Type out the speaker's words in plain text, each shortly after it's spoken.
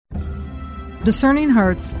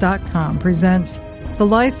DiscerningHearts.com presents The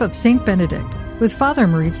Life of Saint Benedict with Father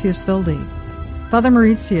Mauritius Wilde. Father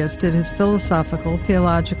Mauritius did his philosophical,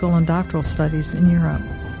 theological, and doctoral studies in Europe.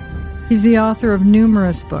 He's the author of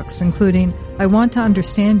numerous books, including I Want to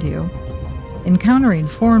Understand You, Encountering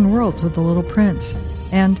Foreign Worlds with the Little Prince,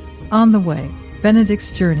 and On the Way,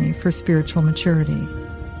 Benedict's Journey for Spiritual Maturity.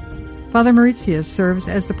 Father Mauritius serves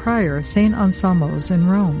as the prior of St. Anselmo's in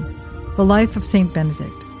Rome. The Life of Saint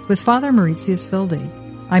Benedict with Father Mauritius Wilde.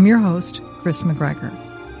 I'm your host, Chris McGregor.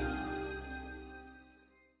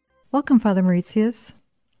 Welcome, Father Mauritius.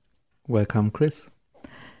 Welcome, Chris.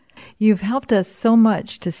 You've helped us so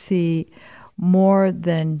much to see more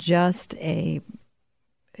than just I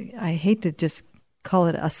hate to just call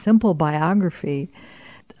it a simple biography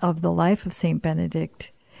of the life of Saint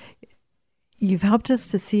Benedict. You've helped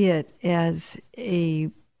us to see it as a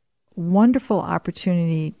wonderful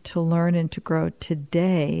opportunity to learn and to grow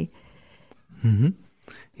today. Mm-hmm.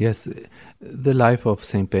 Yes, the life of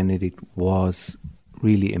Saint Benedict was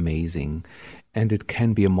really amazing, and it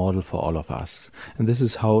can be a model for all of us. And this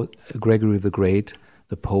is how Gregory the Great,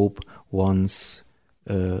 the Pope, wants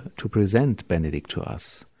to present Benedict to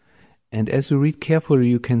us. And as you read carefully,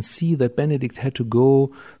 you can see that Benedict had to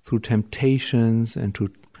go through temptations and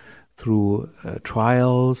through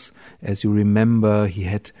trials. As you remember, he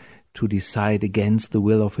had to decide against the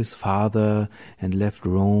will of his father and left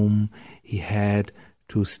Rome. He had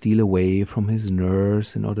to steal away from his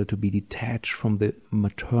nurse in order to be detached from the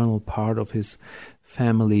maternal part of his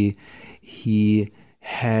family. He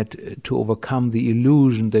had to overcome the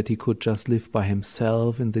illusion that he could just live by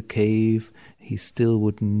himself in the cave. He still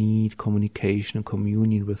would need communication and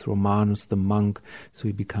communion with Romanus the monk, so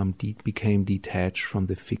he became detached from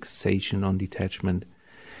the fixation on detachment.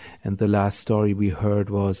 And the last story we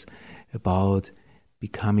heard was about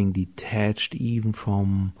becoming detached even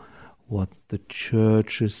from what the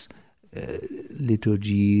church's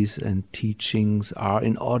liturgies and teachings are,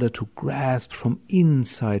 in order to grasp from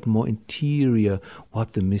inside, more interior,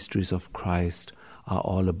 what the mysteries of Christ are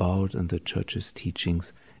all about and the church's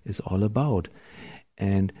teachings is all about.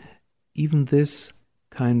 And even this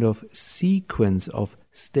kind of sequence of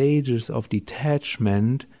stages of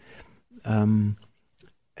detachment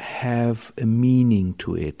have a meaning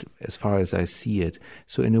to it as far as I see it.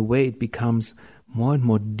 So in a way it becomes more and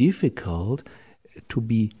more difficult to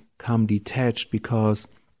become detached because,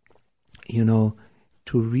 to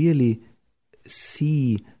really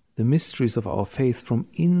see the mysteries of our faith from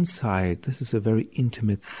inside, this is a very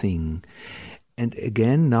intimate thing. And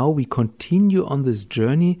again, now we continue on this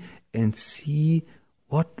journey and see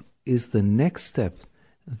what is the next step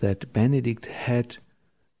that Benedict had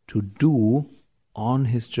to do on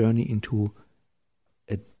his journey into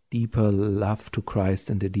a deeper love to Christ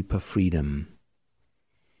and a deeper freedom.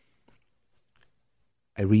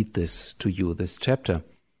 I read this to you, this chapter.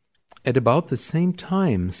 At about the same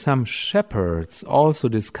time, some shepherds also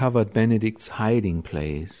discovered Benedict's hiding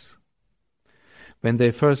place. When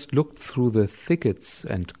they first looked through the thickets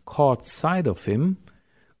and caught sight of him,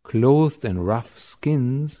 clothed in rough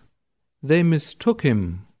skins, they mistook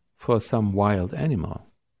him for some wild animal.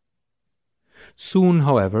 Soon,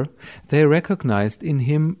 however, they recognized in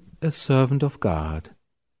him a servant of God,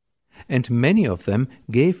 and many of them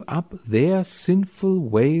gave up their sinful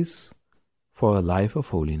ways for a life of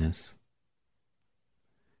holiness.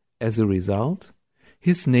 As a result,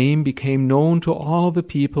 his name became known to all the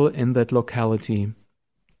people in that locality,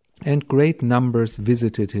 and great numbers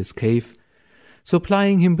visited his cave,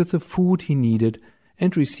 supplying him with the food he needed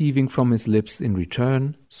and receiving from his lips in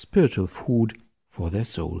return spiritual food for their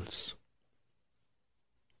souls.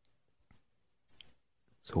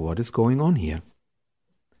 So what is going on here?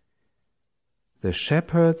 The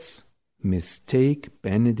shepherds mistake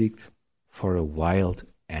Benedict for a wild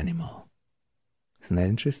animal. Isn't that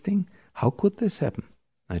interesting? How could this happen?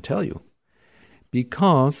 I tell you.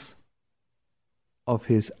 Because of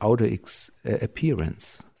his outer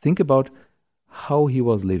appearance. Think about how he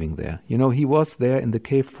was living there. He was there in the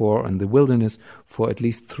cave in the wilderness for at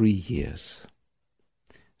least 3 years.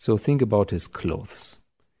 So think about his clothes.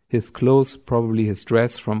 His clothes, probably his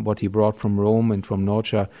dress from what he brought from Rome and from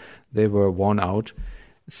Norcia, they were worn out.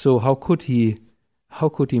 So how could he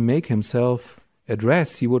make himself a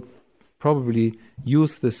dress? He would probably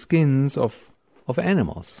use the skins of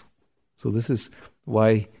animals. So this is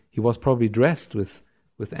why he was probably dressed with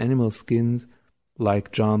animal skins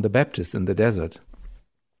like John the Baptist in the desert.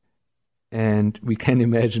 And we can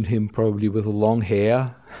imagine him probably with long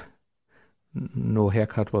hair. No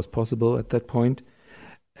haircut was possible at that point.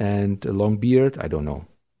 And a long beard, I don't know.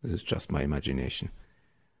 This is just my imagination.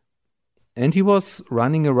 And he was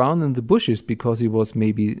running around in the bushes because he was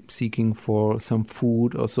maybe seeking for some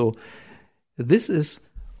food or so. This is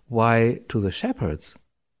why to the shepherds,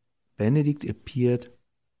 Benedict appeared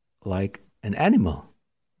like an animal.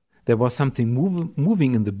 There was something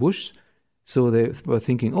moving in the bush, so they were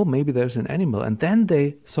thinking, oh, maybe there's an animal. And then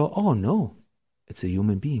they saw, oh no, it's a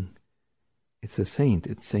human being. It's a saint,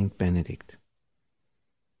 it's Saint Benedict.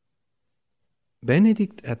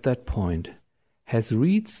 Benedict at that point has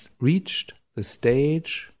reached the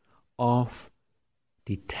stage of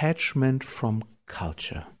detachment from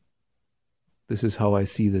culture. This is how I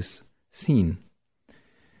see this scene.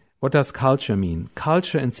 What does culture mean?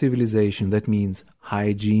 Culture and civilization, that means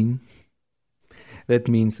hygiene, that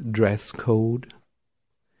means dress code,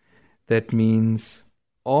 that means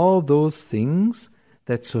all those things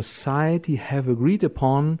that society have agreed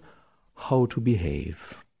upon how to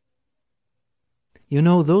behave. You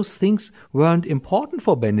know, those things weren't important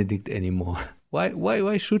for Benedict anymore.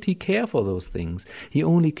 Why should he care for those things? He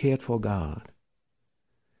only cared for God.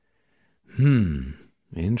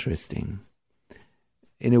 Interesting.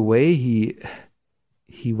 In a way,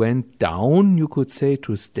 he went down, you could say,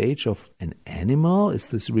 to a stage of an animal. Is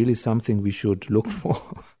this really something we should look for?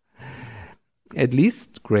 At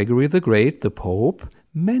least Gregory the Great, the Pope,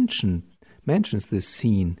 mentions this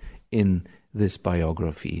scene in this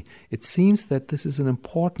biography. It seems that this is an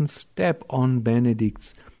important step on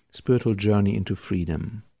Benedict's spiritual journey into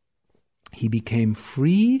freedom. He became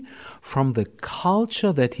free from the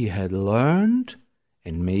culture that he had learned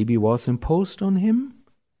and maybe was imposed on him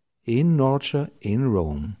in nurture in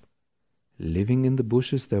Rome. Living in the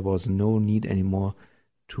bushes, there was no need anymore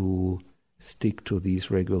to stick to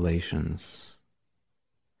these regulations.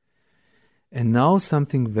 And now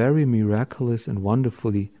something very miraculous and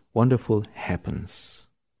wonderful happens.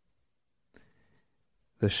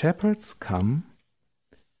 The shepherds come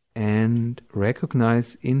and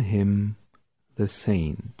recognize in him the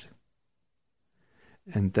saint.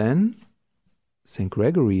 And then St.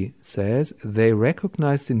 Gregory says they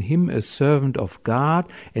recognized in him a servant of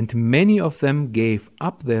God, and many of them gave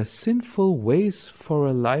up their sinful ways for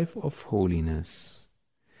a life of holiness.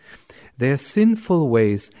 Their sinful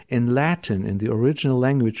ways, in Latin, in the original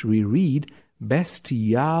language, we read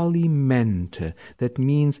bestiali mente. That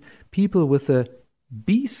means people with a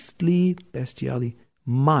bestiali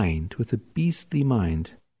mind, with a beastly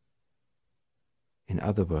mind. In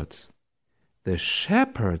other words, the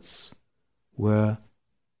shepherds were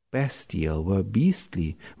bestial, were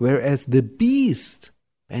beastly, whereas the beast,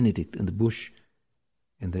 Benedict in the bush,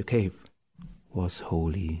 in the cave, was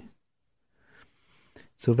holy.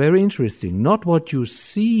 So very interesting. Not what you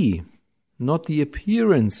see, not the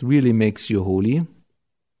appearance really makes you holy.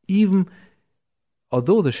 Even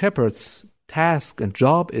although the shepherd's task and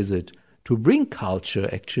job is it to bring culture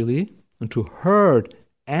actually and to herd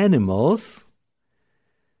animals,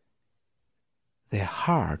 their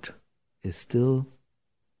heart is still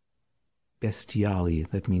bestiali.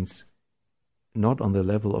 That means not on the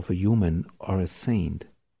level of a human or a saint.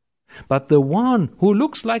 But the one who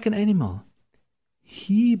looks like an animal,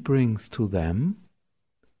 he brings to them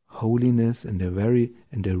holiness and a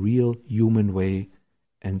real human way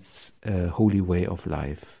and a holy way of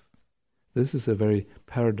life. This is a very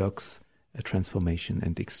paradox, a transformation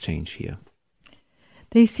and exchange here.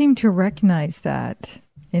 They seem to recognize that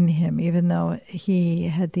in him, even though he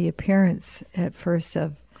had the appearance at first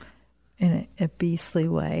of in a beastly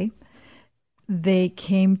way. They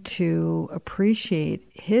came to appreciate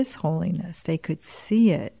his holiness. They could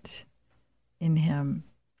see it in him.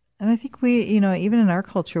 And I think we, even in our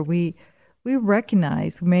culture, we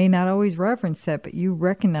recognize, we may not always reverence it, but you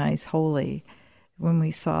recognize holy when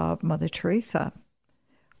we saw Mother Teresa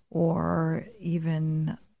or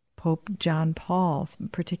even Pope John Paul,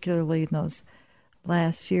 particularly in those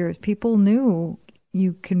last years. People knew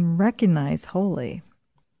you can recognize holy.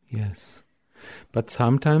 Yes. But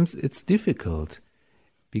sometimes it's difficult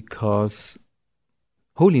because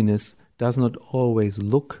holiness does not always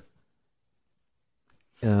look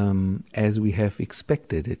as we have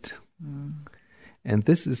expected it. And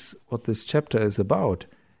this is what this chapter is about.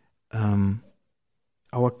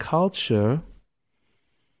 Our culture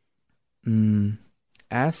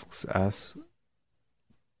asks us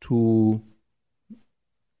to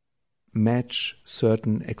match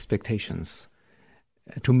certain expectations,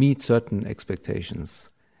 to meet certain expectations.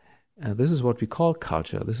 This is what we call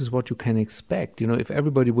culture. This is what you can expect. If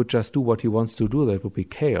everybody would just do what he wants to do, that would be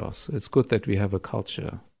chaos. It's good that we have a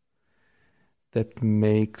culture that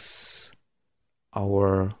makes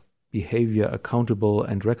our behavior accountable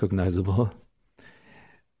and recognizable.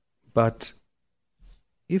 But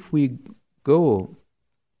if we go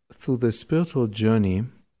through the spiritual journey,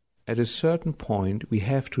 at a certain point, we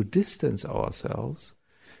have to distance ourselves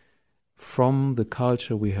from the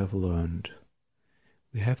culture we have learned.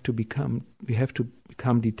 We have to become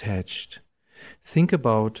detached. Think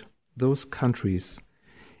about those countries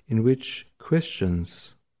in which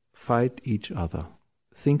Christians fight each other.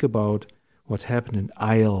 Think about what happened in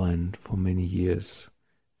Ireland for many years.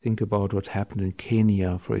 Think about what happened in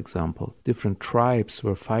Kenya, for example. Different tribes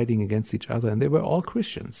were fighting against each other, and they were all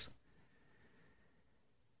Christians.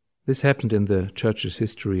 This happened in the church's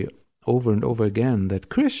history over and over again, that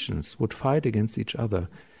Christians would fight against each other.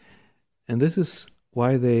 And this is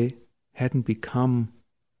why they hadn't become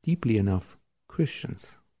deeply enough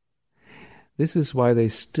Christians. This is why they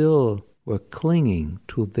still were clinging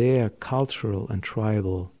to their cultural and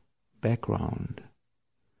tribal background.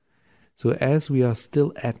 So as we are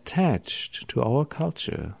still attached to our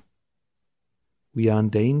culture, we are in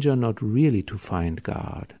danger not really to find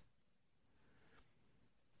God.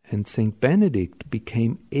 And Saint Benedict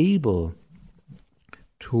became able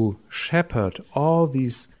to shepherd all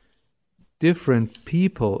these different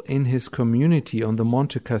people in his community on the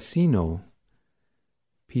Monte Cassino.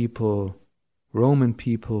 People, Roman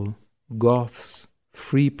people, Goths,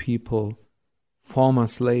 free people, former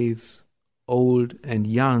slaves, old and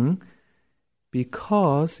young,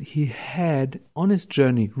 because he had, on his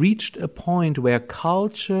journey, reached a point where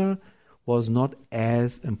culture was not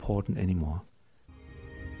as important anymore.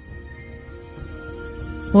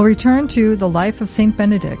 We'll return to the life of St.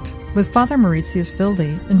 Benedict with Father Mauritius Wilde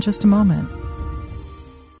in just a moment.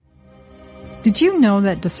 Did you know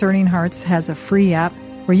that Discerning Hearts has a free app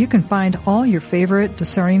where you can find all your favorite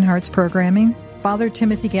Discerning Hearts programming? Father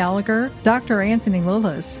Timothy Gallagher, Dr. Anthony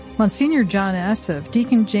Lillis, Monsignor John Esseff,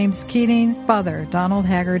 Deacon James Keating, Father Donald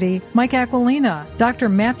Haggerty, Mike Aquilina, Dr.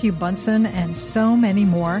 Matthew Bunson, and so many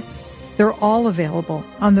more. They're all available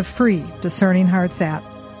on the free Discerning Hearts app.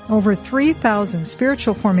 Over 3,000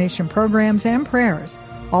 spiritual formation programs and prayers,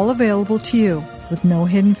 all available to you with no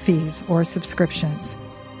hidden fees or subscriptions.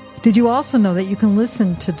 Did you also know that you can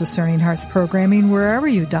listen to Discerning Hearts programming wherever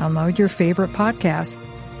you download your favorite podcasts,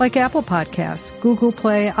 like Apple Podcasts, Google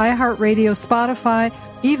Play, iHeartRadio, Spotify,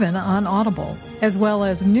 even on Audible, as well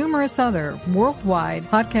as numerous other worldwide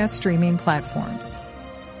podcast streaming platforms.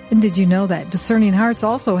 And did you know that Discerning Hearts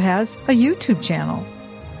also has a YouTube channel?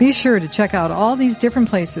 Be sure to check out all these different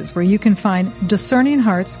places where you can find Discerning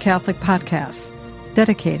Hearts Catholic podcasts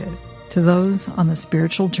dedicated to those on the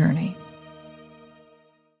spiritual journey.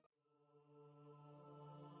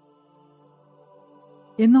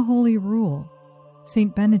 In the Holy Rule,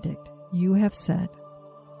 St. Benedict, you have said,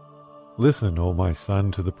 Listen, O my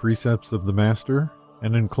son, to the precepts of the Master,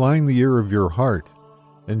 and incline the ear of your heart,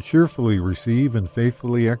 and cheerfully receive and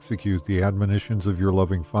faithfully execute the admonitions of your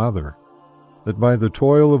loving Father, that by the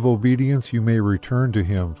toil of obedience you may return to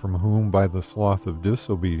him from whom by the sloth of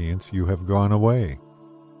disobedience you have gone away.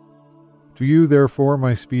 To you, therefore,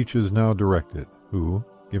 my speech is now directed, who,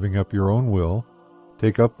 giving up your own will,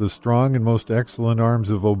 take up the strong and most excellent arms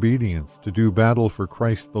of obedience to do battle for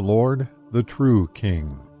Christ the Lord, the true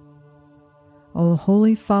King. O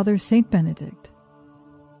Holy Father St. Benedict,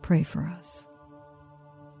 pray for us.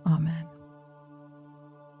 Amen.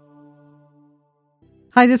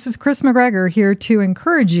 Hi, this is Chris McGregor here to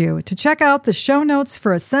encourage you to check out the show notes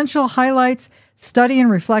for essential highlights, study and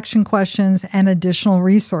reflection questions, and additional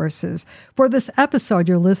resources for this episode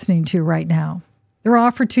you're listening to right now. They're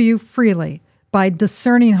offered to you freely by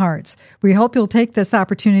Discerning Hearts. We hope you'll take this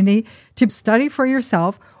opportunity to study for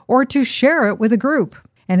yourself or to share it with a group.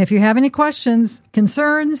 And if you have any questions,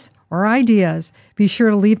 concerns, or ideas, be sure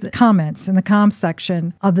to leave the comments in the comments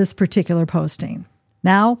section of this particular posting.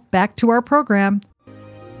 Now, back to our program.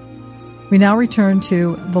 We now return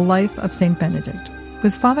to the life of St. Benedict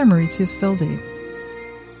with Father Mauritius Wilde.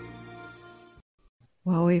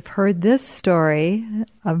 Well, we've heard this story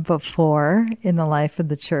before in the life of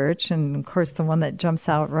the church, and of course the one that jumps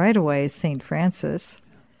out right away is St. Francis.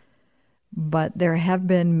 But there have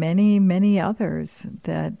been many, many others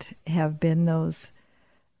that have been those,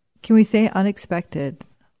 can we say, unexpected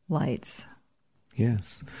lights.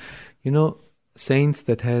 Yes. You know, saints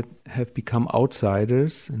that have become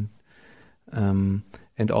outsiders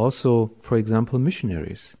and also, for example,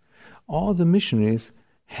 missionaries. All the missionaries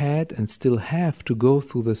had and still have to go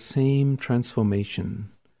through the same transformation.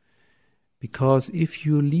 Because if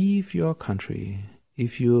you leave your country,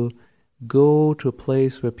 if you go to a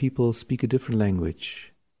place where people speak a different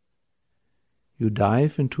language, you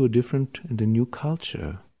dive into a different and a new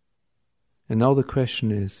culture. And now the question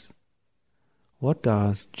is, what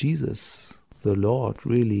does Jesus, the Lord,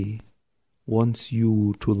 really wants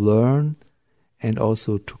you to learn and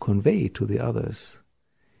also to convey to the others.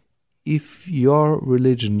 If your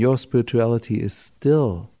religion, your spirituality is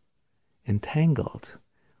still entangled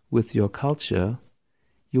with your culture,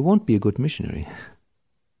 you won't be a good missionary.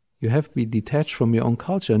 You have to be detached from your own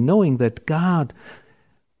culture, knowing that God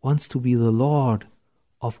wants to be the Lord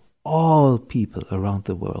of all people around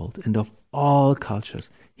the world and of all cultures.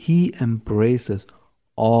 He embraces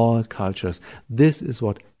all cultures. This is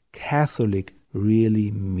what Catholic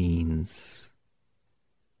really means.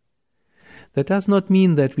 That does not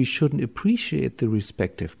mean that we shouldn't appreciate the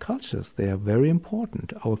respective cultures. They are very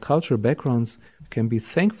important. Our cultural backgrounds can be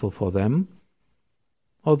thankful for them,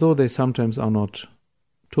 although they sometimes are not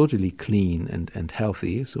totally clean and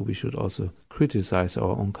healthy, so we should also criticize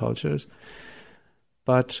our own cultures.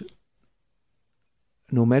 But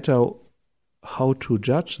no matter how to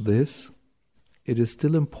judge this, it is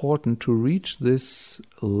still important to reach this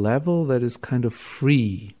level that is kind of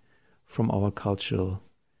free from our cultural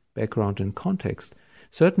background and context.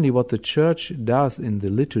 Certainly what the Church does in the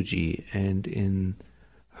liturgy and in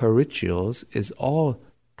her rituals is all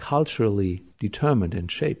culturally determined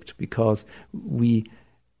and shaped, because we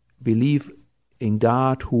believe in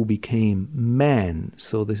God who became man.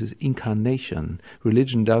 So this is incarnation.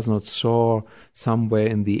 Religion does not soar somewhere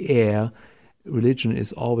in the air. Religion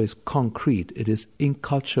is always concrete. It is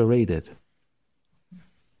enculturated.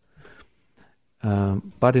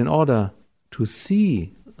 But in order to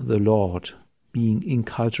see the Lord being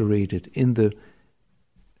enculturated in the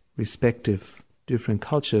respective different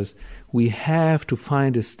cultures, we have to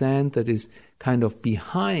find a stand that is kind of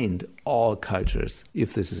behind all cultures,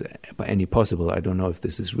 if this is by any possible. I don't know if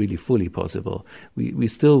this is really fully possible. We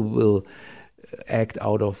still will act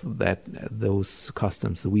out of those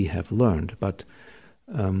customs that we have learned, but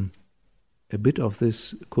a bit of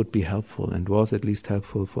this could be helpful, and was at least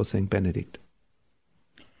helpful for Saint Benedict.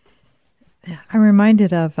 I'm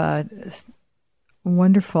reminded of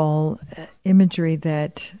wonderful imagery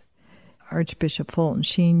that Archbishop Fulton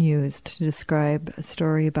Sheen used to describe a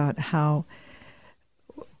story about how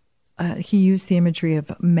he used the imagery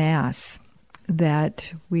of Mass,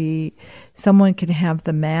 that someone can have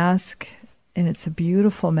the mask, and it's a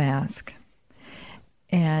beautiful mask,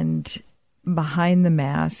 and behind the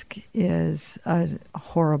mask is a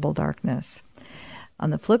horrible darkness. On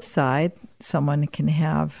the flip side, someone can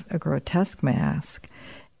have a grotesque mask,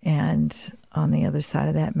 and on the other side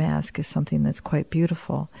of that mask is something that's quite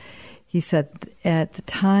beautiful. He said at the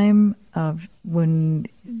time of when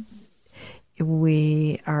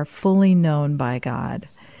we are fully known by God,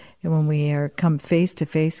 and when we are come face to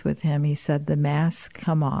face with Him, he said the masks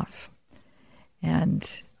come off,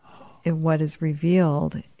 and what is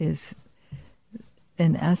revealed is,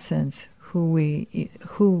 in essence, who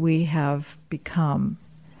we have become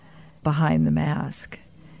behind the mask.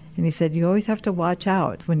 And he said you always have to watch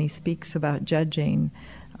out when he speaks about judging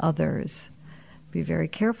others. Be very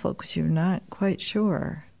careful, because you're not quite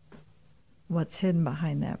sure what's hidden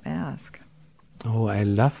behind that mask. Oh, I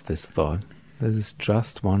love this thought. This is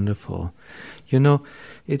just wonderful. You know,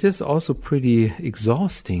 it is also pretty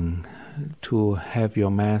exhausting to have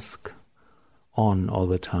your mask on all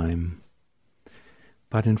the time.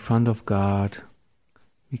 But in front of God,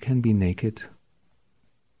 we can be naked.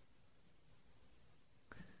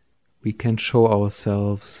 We can show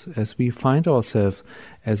ourselves as we find ourselves,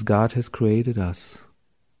 as God has created us.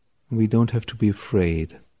 We don't have to be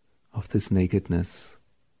afraid of this nakedness.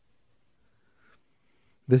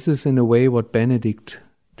 This is in a way what Benedict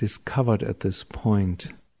discovered at this point.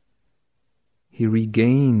 He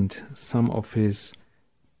regained some of his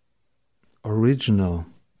original,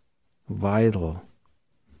 vital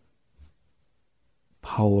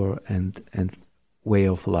power and way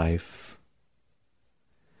of life.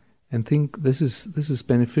 And think this is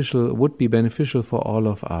beneficial, would be beneficial for all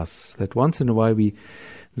of us, that once in a while we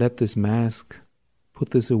let this mask,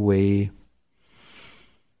 put this away,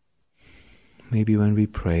 maybe when we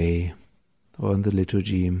pray or in the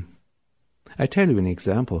liturgy. I tell you an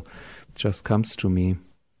example, it just comes to me.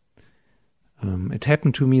 It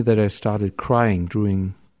happened to me that I started crying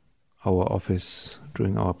during our office,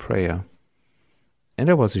 during our prayer. And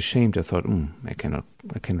I was ashamed. I thought, I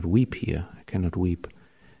cannot weep here. I cannot weep.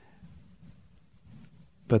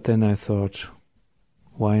 But then I thought,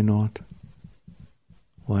 why not?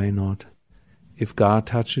 Why not? If God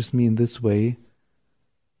touches me in this way,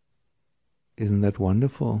 isn't that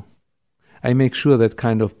wonderful? I make sure that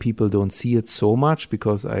kind of people don't see it so much,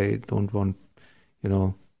 because I don't want,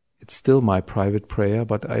 it's still my private prayer,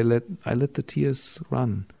 but I let the tears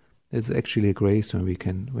run. It's actually a grace when we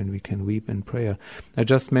can weep in prayer. I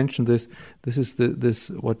just mentioned this. This is this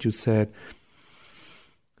what you said.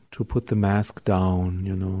 to put the mask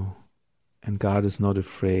down, and God is not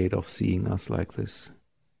afraid of seeing us like this.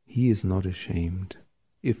 He is not ashamed.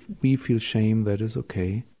 If we feel shame, that is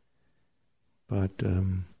okay. But,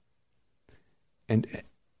 and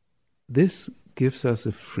this gives us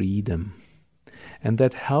a freedom. And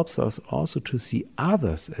that helps us also to see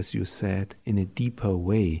others, as you said, in a deeper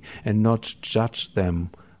way and not judge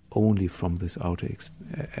them only from this outer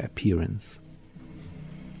appearance.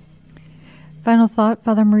 Final thought,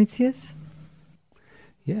 Father Mauritius?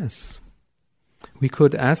 Yes. We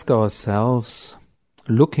could ask ourselves,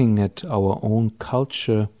 looking at our own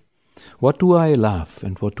culture, what do I love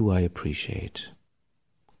and what do I appreciate?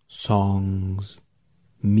 Songs,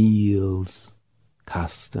 meals,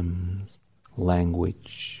 customs,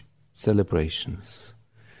 language, celebrations.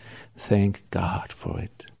 Thank God for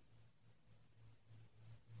it.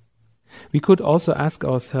 We could also ask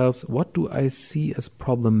ourselves, what do I see as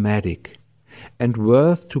problematic and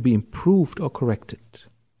worth to be improved or corrected?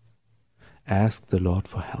 Ask the Lord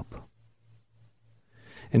for help.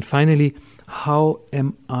 And finally, how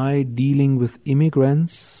am I dealing with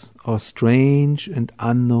immigrants or strange and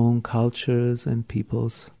unknown cultures and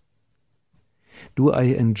peoples? Do I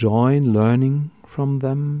enjoy learning from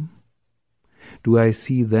them? Do I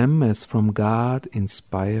see them as from God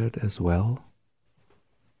inspired as well?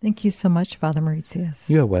 Thank you so much, Father Mauritius.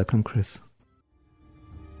 You are welcome, Chris.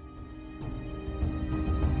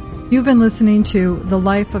 You've been listening to The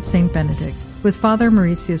Life of St. Benedict with Father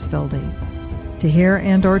Mauritius Wilde. To hear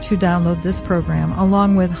and or to download this program,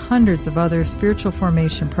 along with hundreds of other spiritual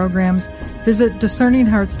formation programs, visit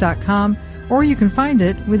discerninghearts.com, or you can find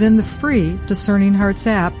it within the free Discerning Hearts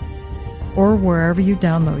app or wherever you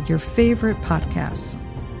download your favorite podcasts.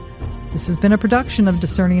 This has been a production of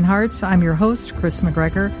Discerning Hearts. I'm your host, Chris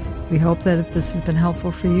McGregor. We hope that if this has been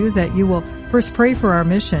helpful for you, that you will first pray for our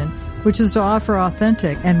mission, which is to offer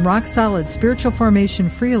authentic and rock-solid spiritual formation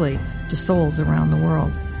freely to souls around the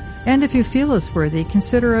world. And if you feel us worthy,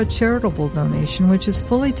 consider a charitable donation, which is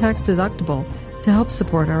fully tax-deductible, to help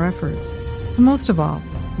support our efforts. And most of all,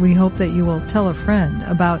 we hope that you will tell a friend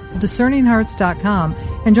about discerninghearts.com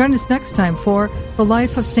and join us next time for The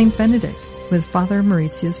Life of St. Benedict with Father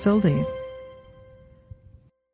Mauritius Wilde.